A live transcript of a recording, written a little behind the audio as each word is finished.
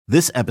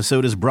This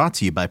episode is brought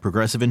to you by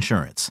Progressive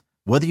Insurance.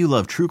 Whether you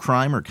love true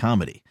crime or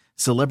comedy,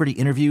 celebrity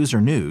interviews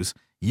or news,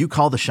 you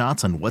call the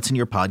shots on what's in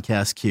your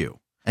podcast queue.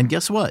 And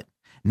guess what?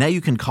 Now you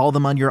can call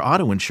them on your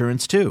auto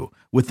insurance too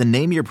with the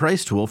Name Your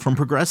Price tool from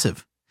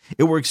Progressive.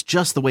 It works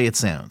just the way it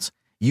sounds.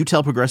 You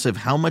tell Progressive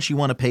how much you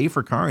want to pay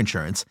for car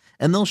insurance,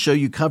 and they'll show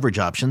you coverage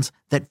options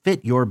that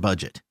fit your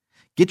budget.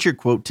 Get your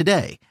quote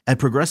today at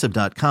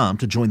Progressive.com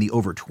to join the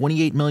over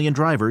 28 million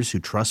drivers who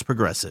trust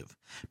Progressive.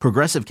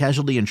 Progressive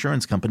Casualty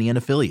Insurance Company and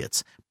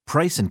Affiliates.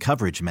 Price and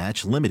coverage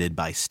match limited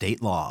by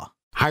state law.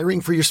 Hiring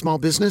for your small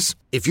business?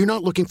 If you're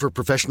not looking for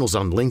professionals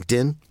on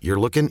LinkedIn, you're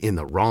looking in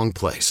the wrong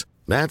place.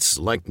 That's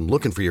like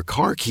looking for your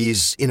car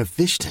keys in a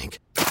fish tank.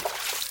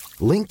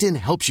 LinkedIn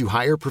helps you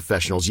hire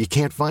professionals you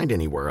can't find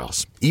anywhere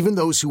else, even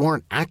those who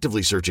aren't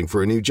actively searching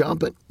for a new job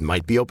but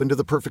might be open to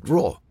the perfect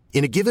role.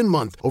 In a given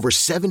month, over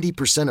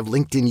 70% of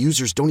LinkedIn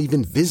users don't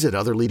even visit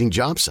other leading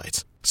job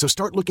sites. So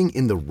start looking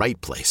in the right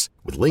place.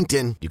 With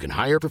LinkedIn, you can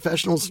hire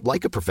professionals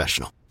like a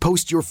professional.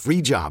 Post your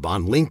free job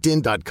on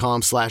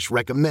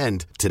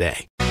linkedin.com/recommend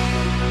today.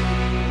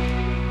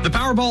 The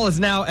Powerball is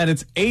now at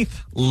its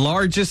 8th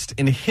largest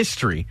in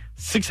history,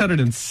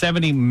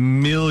 $670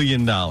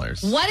 million.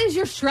 What is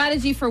your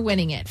strategy for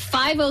winning it?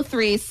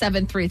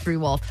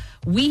 503-733-WOLF.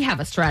 We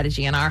have a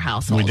strategy in our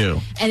household. We do.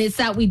 And it's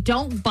that we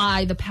don't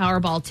buy the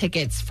Powerball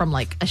tickets from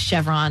like a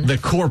Chevron. The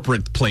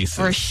corporate places.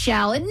 Or a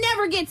Shell. It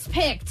never gets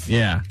picked.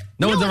 Yeah.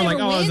 No one's ever like,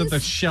 I was at wins. the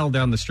Shell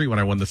down the street when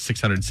I won the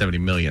 $670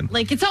 million.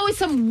 Like, it's always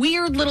some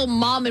weird little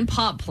mom and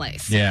pop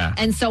place. Yeah.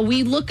 And so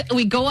we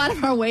go out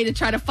of our way to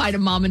try to find a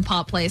mom and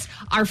pop place.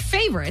 Our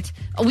favorite,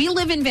 we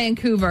live in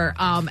Vancouver,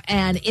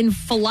 and in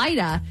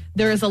Philida,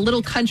 there is a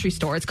little country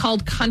store. It's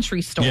called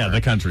Country Store. Yeah, the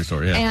country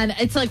store, yeah. And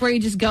it's like where you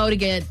just go to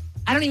get,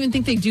 I don't even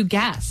think they do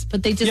gas,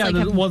 but they just have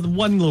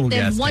one little they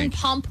gas have one tank.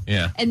 pump.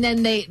 Yeah. And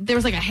then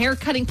there's like a hair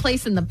cutting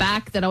place in the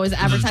back that always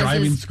advertises. There's a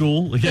driving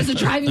school. There's a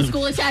driving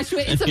school attached to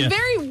it. It's a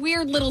very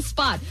weird little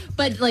spot.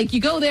 But like,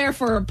 you go there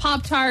for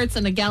Pop-Tarts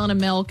and a gallon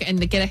of milk and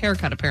to get a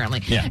haircut,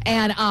 apparently. Yeah.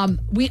 And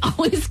we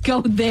always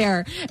go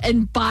there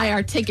and buy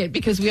our ticket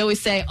because we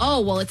always say, oh,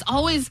 well, it's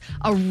always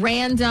a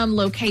random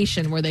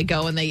location where they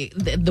go and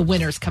the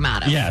winners come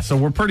out of. Yeah, so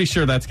we're pretty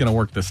sure that's going to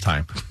work this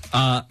time.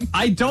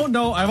 I don't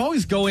know. I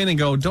always go in and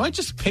go,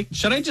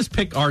 should I just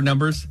pick our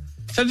numbers?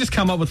 Should I just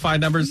come up with 5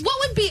 numbers? What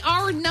would be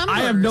our numbers?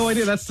 I have no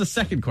idea. That's the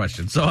second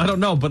question. So I don't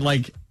know. But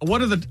like,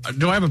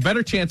 do I have a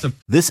better chance of...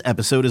 This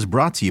episode is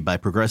brought to you by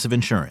Progressive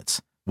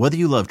Insurance. Whether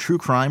you love true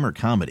crime or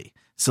comedy,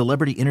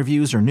 celebrity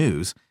interviews or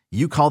news,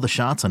 you call the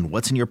shots on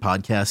what's in your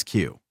podcast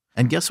queue.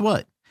 And guess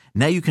what?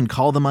 Now you can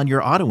call them on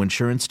your auto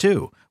insurance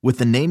too with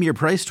the Name Your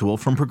Price tool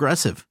from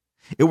Progressive.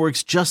 It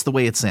works just the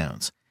way it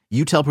sounds.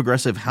 You tell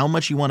Progressive how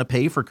much you want to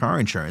pay for car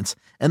insurance,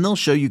 and they'll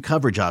show you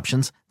coverage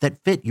options that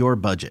fit your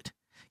budget.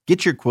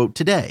 Get your quote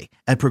today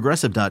at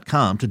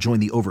Progressive.com to join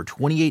the over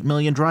 28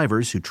 million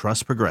drivers who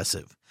trust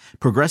Progressive.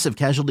 Progressive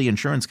Casualty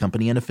Insurance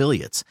Company and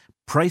Affiliates.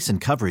 Price and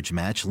coverage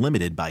match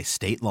limited by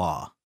state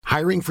law.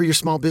 Hiring for your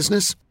small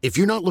business? If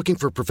you're not looking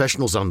for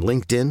professionals on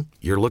LinkedIn,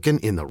 you're looking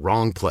in the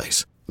wrong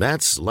place.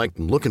 That's like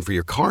looking for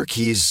your car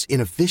keys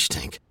in a fish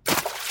tank.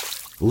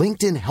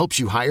 LinkedIn helps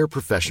you hire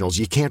professionals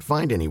you can't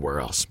find anywhere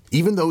else,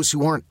 even those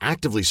who aren't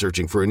actively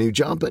searching for a new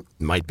job but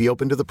might be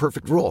open to the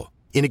perfect role.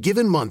 In a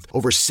given month,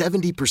 over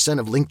 70%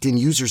 of LinkedIn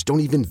users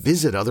don't even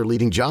visit other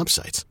leading job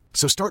sites.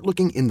 So start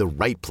looking in the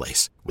right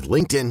place. With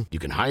LinkedIn, you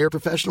can hire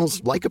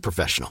professionals like a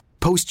professional.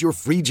 Post your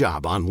free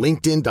job on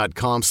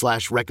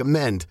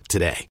linkedin.com/recommend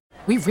today.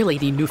 We really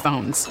need new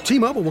phones.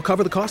 T-Mobile will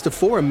cover the cost of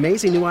 4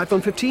 amazing new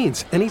iPhone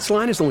 15s, and each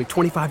line is only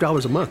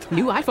 $25 a month.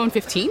 New iPhone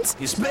 15s?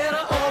 It's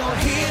better over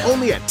here.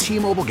 Only at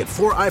T-Mobile, get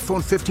 4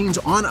 iPhone 15s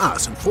on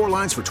us and 4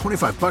 lines for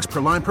 $25 per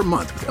line per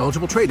month with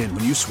eligible trade-in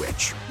when you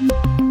switch.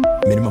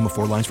 Minimum of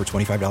 4 lines for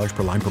 $25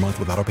 per line per month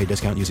with autopay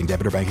discount using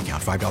debit or bank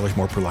account. $5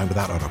 more per line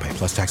without autopay,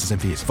 plus taxes and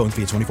fees. Phone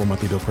fee at 24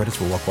 monthly bill credits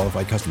for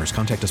well-qualified customers.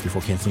 Contact us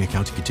before canceling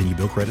account to continue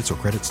bill credits or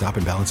credit stop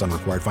and balance on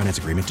required finance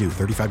agreement due.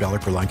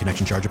 $35 per line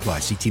connection charge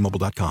applies. See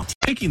T-Mobile.com.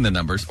 Picking the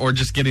numbers or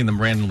just getting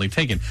them randomly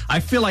taken. I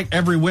feel like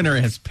every winner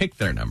has picked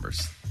their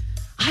numbers.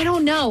 I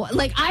don't know.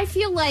 Like, I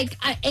feel like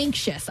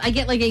anxious. I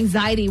get like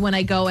anxiety when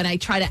I go and I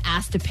try to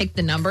ask to pick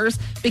the numbers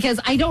because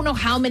I don't know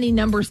how many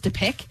numbers to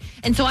pick.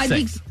 And so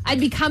I'd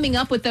be coming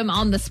up with them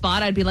on the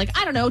spot. I'd be like,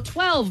 I don't know,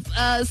 12,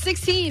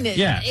 16.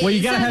 Yeah. Well,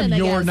 you got to have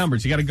your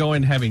numbers. You got to go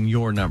in having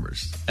your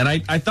numbers. And I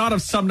thought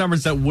of some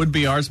numbers that would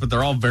be ours, but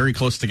they're all very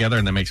close together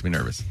and that makes me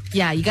nervous.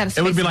 Yeah, you got to.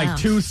 It would be like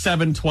 2,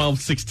 7, 12,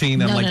 16.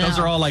 Those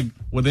are all like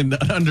within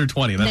under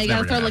 20. That's you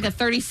got to throw like a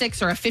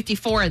 36 or a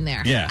 54 in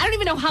there. Yeah. I don't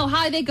even know how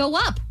high they go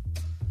up.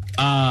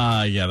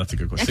 Yeah, that's a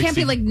good question. It can't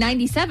be like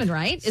 97,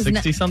 right?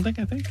 60 something,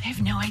 I think. I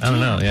have no idea. I don't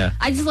know, yeah.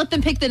 I just let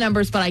them pick the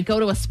numbers, but I go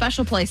to a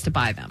special place to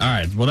buy them. All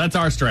right, well, that's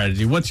our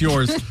strategy. What's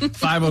yours?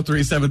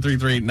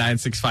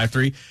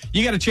 503-733-9653.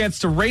 You got a chance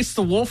to race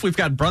the Wolf. We've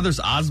got Brothers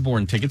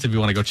Osborne tickets if you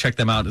want to go check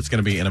them out. It's going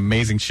to be an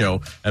amazing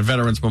show at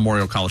Veterans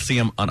Memorial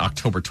Coliseum on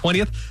October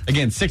 20th.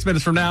 Again, 6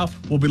 minutes from now,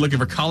 we'll be looking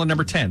for caller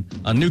number 10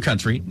 on New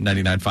Country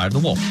 99.5 The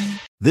Wolf.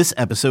 This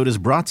episode is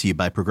brought to you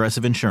by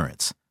Progressive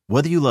Insurance.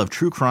 Whether you love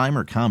true crime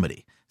or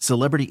comedy,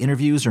 celebrity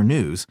interviews or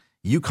news,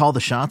 you call the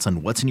shots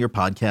on what's in your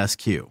podcast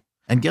queue.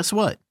 And guess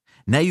what?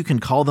 Now you can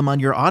call them on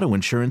your auto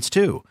insurance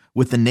too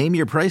with the Name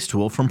Your Price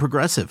tool from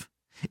Progressive.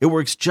 It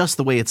works just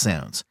the way it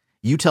sounds.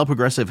 You tell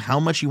Progressive how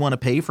much you want to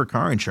pay for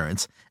car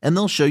insurance, and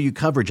they'll show you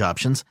coverage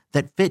options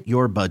that fit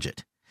your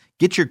budget.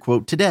 Get your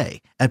quote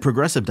today at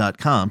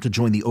Progressive.com to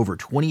join the over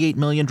 28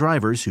 million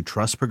drivers who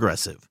trust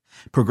Progressive.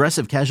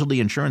 Progressive Casualty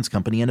Insurance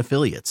Company and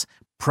Affiliates.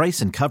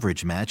 Price and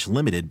coverage match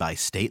limited by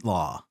state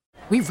law.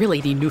 We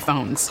really need new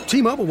phones.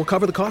 T-Mobile will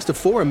cover the cost of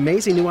 4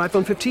 amazing new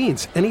iPhone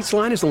 15s, and each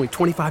line is only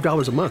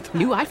 $25 a month.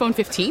 New iPhone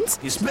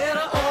 15s? It's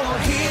better over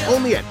here.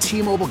 Only at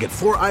T-Mobile, get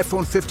 4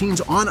 iPhone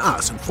 15s on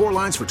us and 4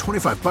 lines for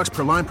 $25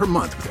 per line per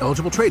month with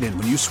eligible trade-in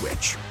when you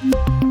switch.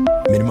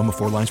 Minimum of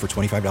 4 lines for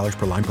 $25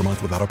 per line per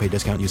month with autopay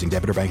discount using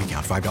debit or bank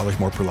account. $5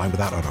 more per line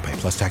without autopay,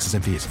 plus taxes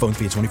and fees. Phone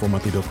fee at 24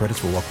 monthly bill credits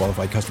for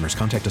well-qualified customers.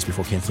 Contact us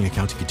before canceling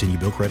account to continue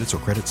bill credits or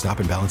credit stop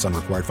and balance on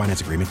required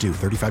finance agreement due.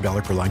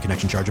 $35 per line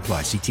connection charge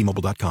applies. See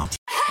T-Mobile.com.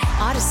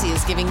 Odyssey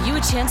is giving you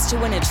a chance to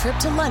win a trip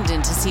to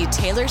London to see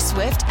Taylor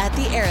Swift at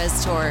the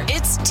Eras Tour.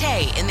 It's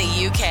Tay in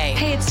the UK.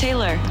 Hey, it's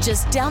Taylor.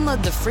 Just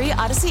download the free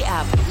Odyssey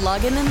app,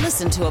 log in and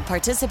listen to a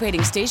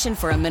participating station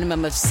for a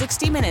minimum of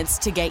 60 minutes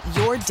to get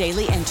your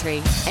daily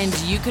entry. And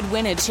you could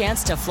win a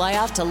chance to fly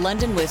off to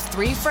London with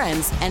 3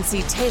 friends and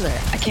see Taylor.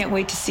 I can't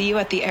wait to see you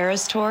at the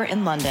Eras Tour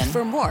in London.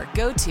 For more,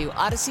 go to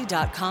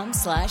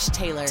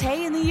odyssey.com/Taylor.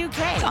 Tay in the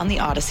UK. On the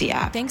Odyssey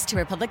app. Thanks to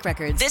Republic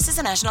Records. This is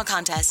a national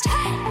contest.